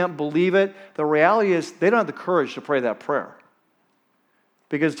 I can't believe it, the reality is they don't have the courage to pray that prayer.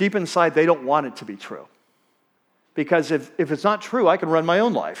 Because deep inside, they don't want it to be true. Because if it's not true, I can run my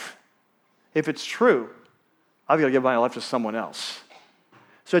own life. If it's true, I've got to give my life to someone else.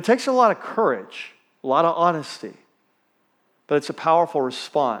 So it takes a lot of courage, a lot of honesty, but it's a powerful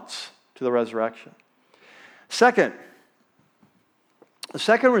response to the resurrection. The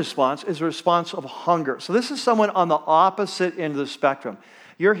second response is a response of hunger. So this is someone on the opposite end of the spectrum.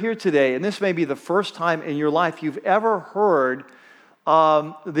 You're here today, and this may be the first time in your life you've ever heard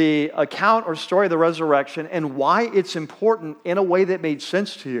the account or story of the resurrection and why it's important in a way that made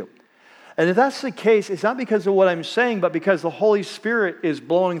sense to you. And if that's the case, it's not because of what I'm saying, but because the Holy Spirit is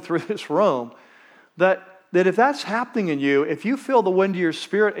blowing through this room, that if that's happening in you, if you feel the wind of your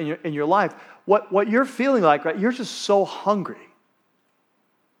spirit in your life, what you're feeling like, right, you're just so hungry.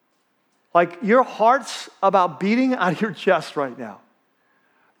 Like your heart's about beating out of your chest right now.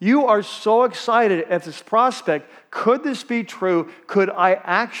 You are so excited at this prospect. Could this be true? Could I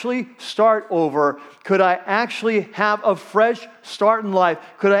actually start over? Could I actually have a fresh start in life?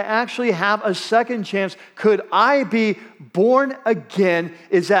 Could I actually have a second chance? Could I be born again?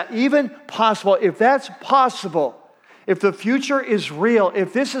 Is that even possible? If that's possible, if the future is real,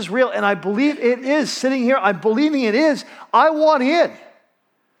 if this is real, and I believe it is, sitting here, I'm believing it is, I want in.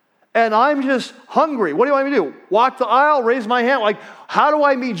 And I'm just hungry. What do you want me to do? Walk the aisle, raise my hand? Like, how do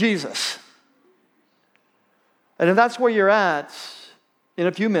I meet Jesus? And if that's where you're at, in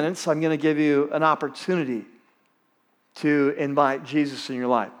a few minutes, I'm going to give you an opportunity to invite Jesus in your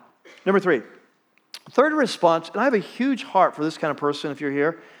life. Number 3, third response, and I have a huge heart for this kind of person if you're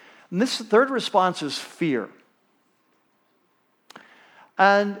here. And this third response is fear.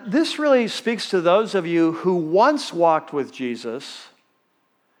 And this really speaks to those of you who once walked with Jesus,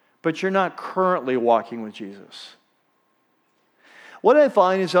 but you're not currently walking with Jesus. What I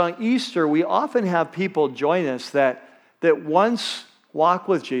find is on Easter, we often have people join us that once walked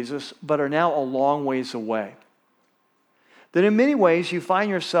with Jesus, but are now a long ways away. That in many ways, you find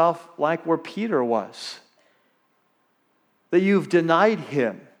yourself like where Peter was. That you've denied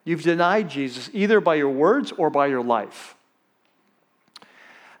him. You've denied Jesus, either by your words or by your life.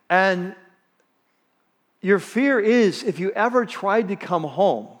 And your fear is, if you ever tried to come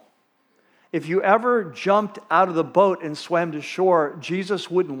home, if you ever jumped out of the boat and swam to shore, Jesus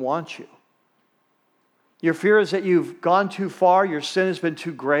wouldn't want you. Your fear is that you've gone too far, your sin has been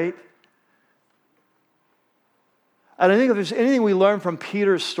too great. And I think if there's anything we learn from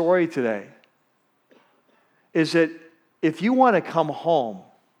Peter's story today, is that if you want to come home,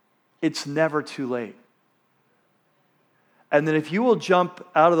 it's never too late. And that if you will jump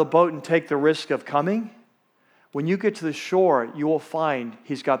out of the boat and take the risk of coming, when you get to the shore, you will find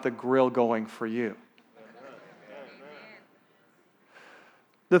he's got the grill going for you.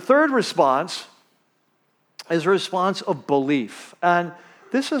 The third response is a response of belief. And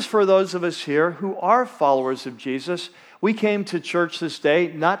this is for those of us here who are followers of Jesus. We came to church this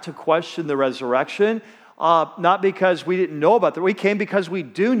day not to question the resurrection, not because we didn't know about that. We came because we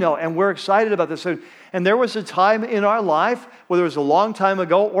do know, and we're excited about this. And there was a time in our life, whether it was a long time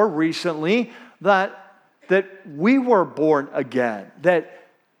ago or recently, that we were born again, that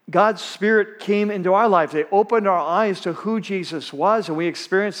God's Spirit came into our lives. They opened our eyes to who Jesus was, and we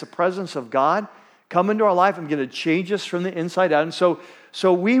experienced the presence of God come into our life and begin to change us from the inside out. And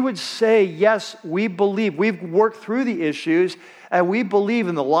so we would say, yes, we believe. We've worked through the issues, and we believe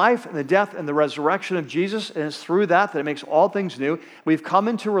in the life and the death and the resurrection of Jesus, and it's through that it makes all things new. We've come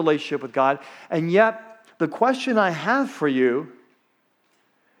into a relationship with God, and yet the question I have for you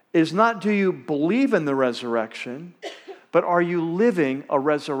is not, do you believe in the resurrection, but are you living a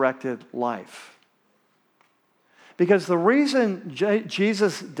resurrected life? Because the reason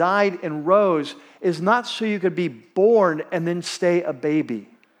Jesus died and rose is not so you could be born and then stay a baby.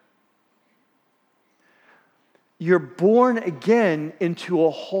 You're born again into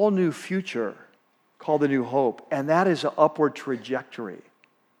a whole new future called the New Hope, and that is an upward trajectory.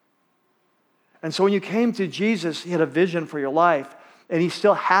 And so when you came to Jesus, he had a vision for your life, and he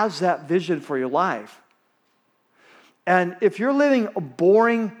still has that vision for your life. And if you're living a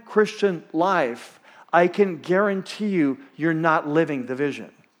boring Christian life, I can guarantee you, you're not living the vision.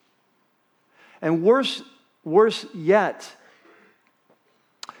 And worse yet,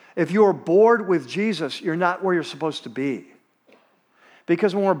 if you are bored with Jesus, you're not where you're supposed to be.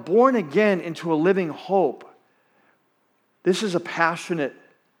 Because when we're born again into a living hope, this is a passionate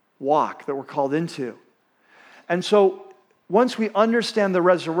walk that we're called into. And so once we understand the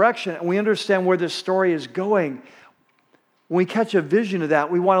resurrection and we understand where this story is going, when we catch a vision of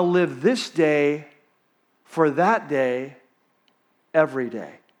that, we want to live this day for that day, every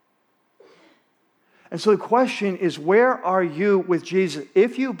day. And so the question is, where are you with Jesus?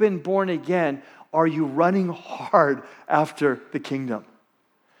 If you've been born again, are you running hard after the kingdom?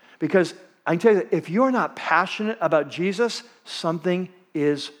 Because I can tell you that if you're not passionate about Jesus, something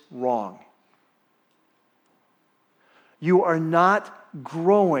is wrong. You are not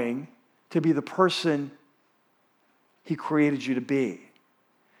growing to be the person he created you to be.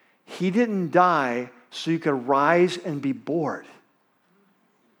 He didn't die so you could rise and be bored.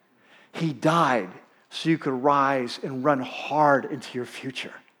 He died so you could rise and run hard into your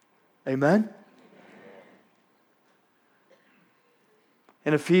future. Amen?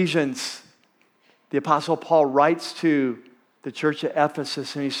 In Ephesians, the Apostle Paul writes to the church at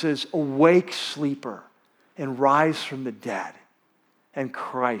Ephesus, and he says, "Awake, sleeper, and rise from the dead, and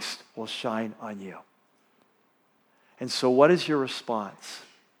Christ will shine on you." And so what is your response?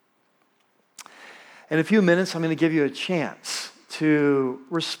 In a few minutes, I'm going to give you a chance to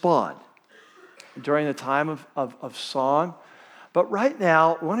respond during the time of song. But right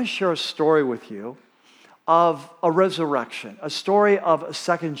now, I want to share a story with you of a resurrection, a story of a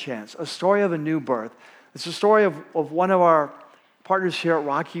second chance, a story of a new birth. It's a story of one of our partners here at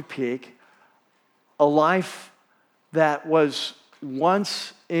Rocky Peak, a life that was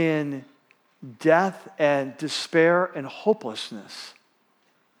once in death and despair and hopelessness,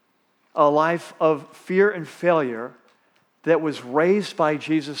 a life of fear and failure that was raised by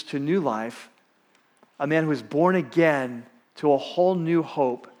Jesus to new life, a man who was born again to a whole new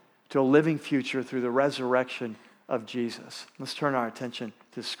hope, to a living future through the resurrection of Jesus. Let's turn our attention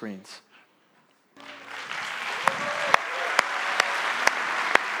to the screens.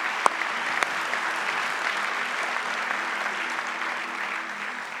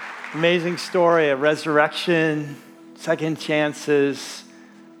 Amazing story of resurrection, second chances,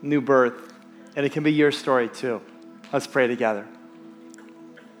 new birth. And it can be your story too. Let's pray together.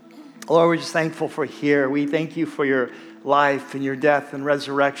 Lord, we're just thankful for here. We thank you for your life and your death and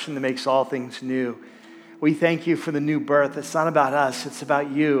resurrection that makes all things new. We thank you for the new birth. It's not about us. It's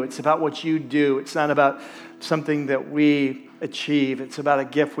about you. It's about what you do. It's not about something that we achieve. It's about a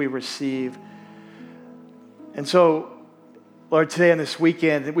gift we receive. And so, Lord, today on this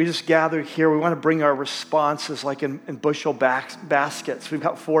weekend, we just gather here. We want to bring our responses like in bushel baskets. We've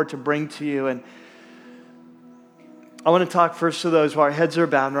got 4 to bring to you. And I want to talk first to those while our heads are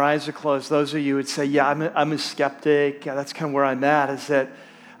bowed and our eyes are closed. Those of you who would say, yeah, I'm a skeptic. Yeah, that's kind of where I'm at, is that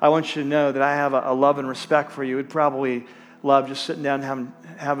I want you to know that I have a love and respect for you. We'd probably love just sitting down and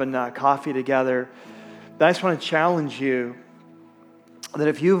having coffee together. But I just want to challenge you that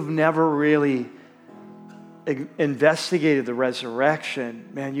if you've never really investigated the resurrection,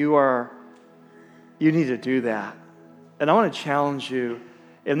 man, you need to do that. And I want to challenge you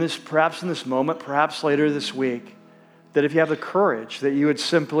perhaps in this moment, perhaps later this week, that if you have the courage, that you would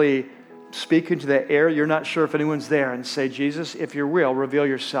simply speak into the air. You're not sure if anyone's there, and say, Jesus, if you're real, reveal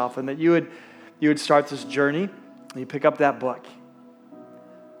yourself. And that you would start this journey, and you pick up that book.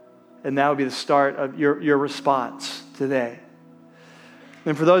 And that would be the start of your response today.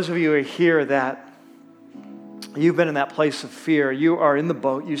 And for those of you who are here that you've been in that place of fear, you are in the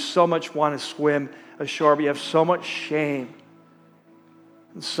boat, you so much want to swim ashore, but you have so much shame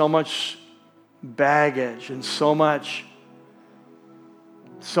and so much baggage and so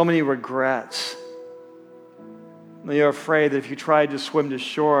many regrets. And you're afraid that if you tried to swim to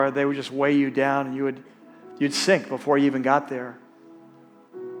shore, they would just weigh you down and you'd sink before you even got there.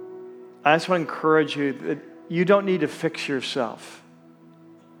 I just want to encourage you that you don't need to fix yourself.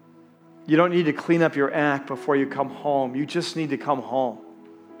 You don't need to clean up your act before you come home. You just need to come home.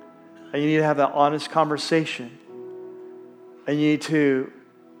 And you need to have that honest conversation. And you need to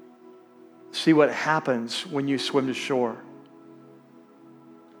see what happens when you swim to shore.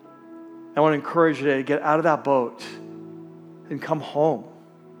 I want to encourage you to get out of that boat and come home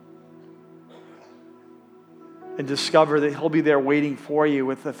and discover that He'll be there waiting for you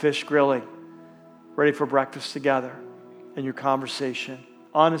with the fish grilling, ready for breakfast together, and your conversation,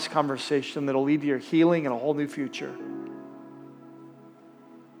 honest conversation that'll lead to your healing and a whole new future.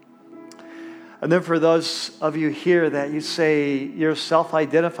 And then for those of you here that you say you're a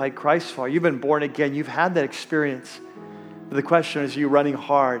self-identified Christ follower, you've been born again, you've had that experience. But the question is, are you running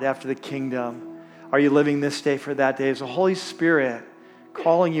hard after the kingdom? Are you living this day for that day? Is the Holy Spirit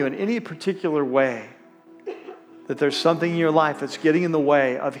calling you in any particular way that there's something in your life that's getting in the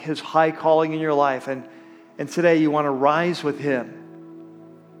way of His high calling in your life? And today you want to rise with Him.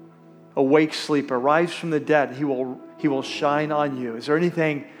 Awake sleeper, rise from the dead. He will shine on you. Is there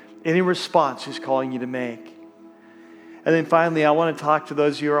any response He's calling you to make? And then finally, I want to talk to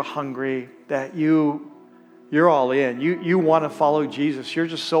those of you who are hungry, that you're all in. You want to follow Jesus. You're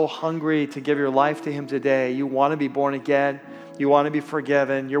just so hungry to give your life to Him today. You want to be born again. You want to be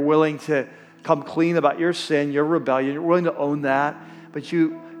forgiven. You're willing to come clean about your sin, your rebellion. You're willing to own that. But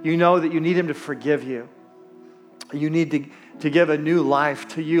you know that you need Him to forgive you. You need to give a new life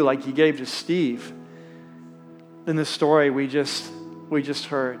to you like He gave to Steve in the story we just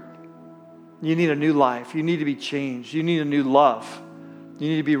heard. You need a new life. You need to be changed. You need a new love. You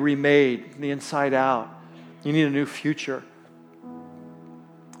need to be remade from the inside out. You need a new future.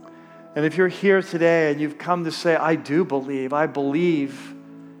 And if you're here today and you've come to say, I believe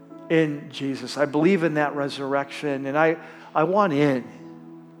in Jesus. I believe in that resurrection, and I want in.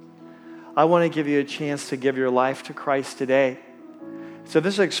 I want to give you a chance to give your life to Christ today. So if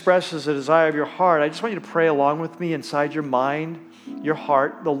this expresses a desire of your heart, I just want you to pray along with me inside your mind, your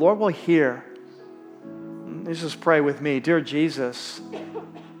heart. The Lord will hear. Let's just pray with me. Dear Jesus,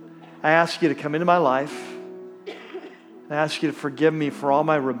 I ask you to come into my life. I ask you to forgive me for all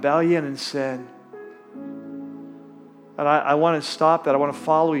my rebellion and sin. And I want to stop that. I want to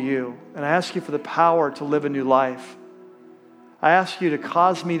follow you. And I ask you for the power to live a new life. I ask you to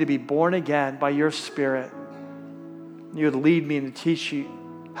cause me to be born again by your Spirit. You would lead me and teach you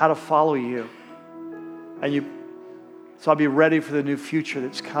how to follow you. So I'll be ready for the new future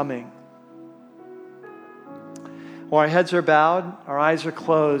that's coming. While our heads are bowed, our eyes are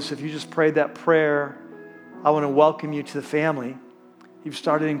closed, if you just prayed that prayer, I want to welcome you to the family. You've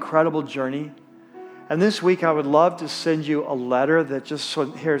started an incredible journey. And this week, I would love to send you a letter that just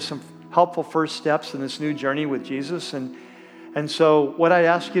here's some helpful first steps in this new journey with Jesus. And so what I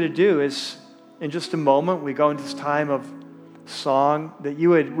ask you to do is, in just a moment, we go into this time of song, that you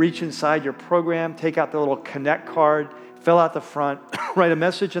would reach inside your program, take out the little connect card, fill out the front, write a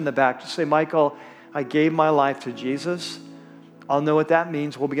message in the back. Just say, Michael, I gave my life to Jesus. I'll know what that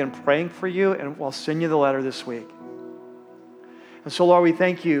means. We'll begin praying for you, and we'll send you the letter this week. And so, Lord, we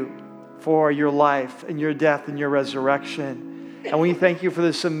thank you for your life and your death and your resurrection. And we thank you for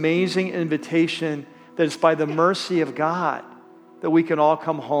this amazing invitation that it's by the mercy of God that we can all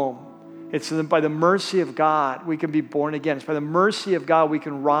come home. It's by the mercy of God we can be born again. It's by the mercy of God we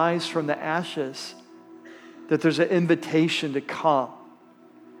can rise from the ashes, that there's an invitation to come.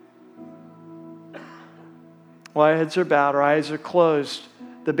 While our heads are bowed, our eyes are closed,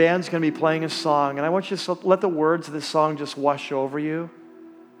 the band's going to be playing a song, and I want you to let the words of this song just wash over you.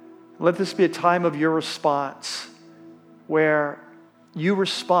 Let this be a time of your response, where you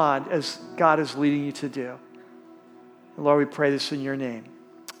respond as God is leading you to do. And Lord, we pray this in your name.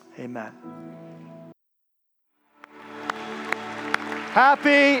 Amen.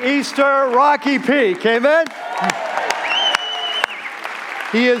 Happy Easter, Rocky Peak. Amen.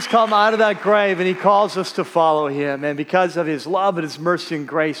 He has come out of that grave, and He calls us to follow Him. And because of His love and His mercy and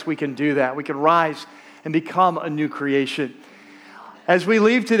grace, we can do that. We can rise and become a new creation. As we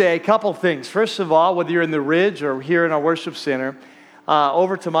leave today, a couple things. First of all, whether you're in the Ridge or here in our worship center,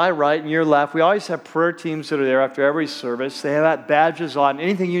 over to my right and your left, we always have prayer teams that are there after every service. They have that badges on.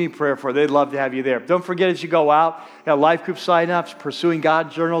 Anything you need prayer for, they'd love to have you there. Don't forget, as you go out, you got life group sign-ups, Pursuing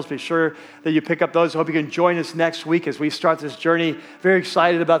God journals. Be sure that you pick up those. I hope you can join us next week as we start this journey. Very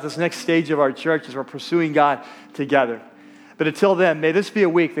excited about this next stage of our church as we're pursuing God together. But until then, may this be a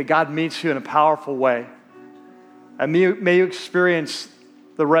week that God meets you in a powerful way. And may you experience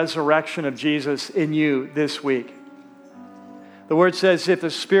the resurrection of Jesus in you this week. The word says, if the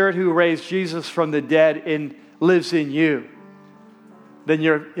Spirit who raised Jesus from the dead lives in you, then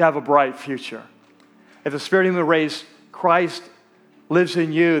you have a bright future. If the Spirit who raised Christ lives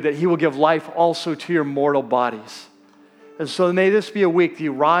in you, that He will give life also to your mortal bodies. And so may this be a week that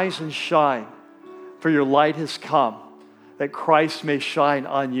you rise and shine, for your light has come, that Christ may shine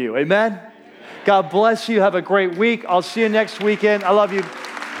on you. Amen? God bless you. Have a great week. I'll see you next weekend. I love you.